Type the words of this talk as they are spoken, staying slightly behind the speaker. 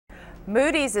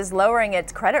Moody's is lowering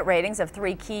its credit ratings of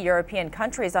 3 key European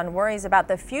countries on worries about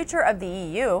the future of the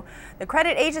EU. The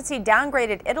credit agency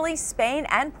downgraded Italy, Spain,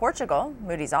 and Portugal.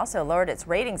 Moody's also lowered its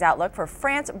ratings outlook for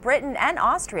France, Britain, and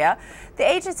Austria. The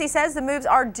agency says the moves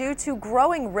are due to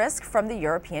growing risk from the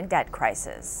European debt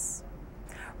crisis.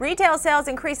 Retail sales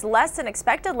increased less than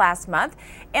expected last month.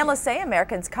 Analysts say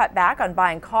Americans cut back on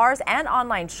buying cars and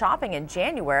online shopping in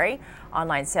January.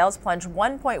 Online sales plunged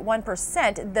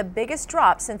 1.1%, the biggest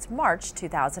drop since March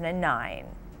 2009.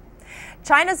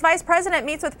 China's vice president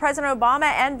meets with President Obama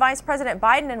and Vice President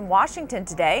Biden in Washington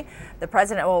today. The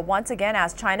president will once again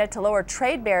ask China to lower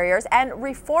trade barriers and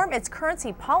reform its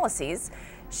currency policies.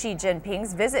 Xi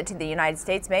Jinping's visit to the United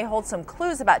States may hold some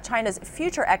clues about China's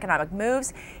future economic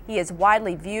moves. He is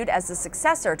widely viewed as the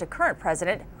successor to current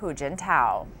President Hu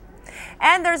Jintao.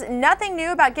 And there's nothing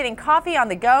new about getting coffee on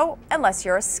the go unless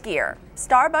you're a skier.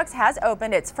 Starbucks has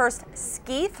opened its first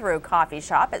ski-thru coffee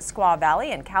shop at Squaw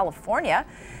Valley in California.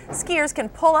 Skiers can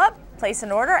pull up, place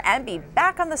an order, and be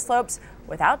back on the slopes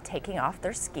without taking off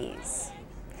their skis.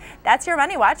 That's your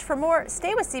Money Watch. For more,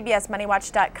 stay with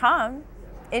CBSMoneyWatch.com.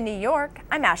 In New York,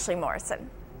 I'm Ashley Morrison.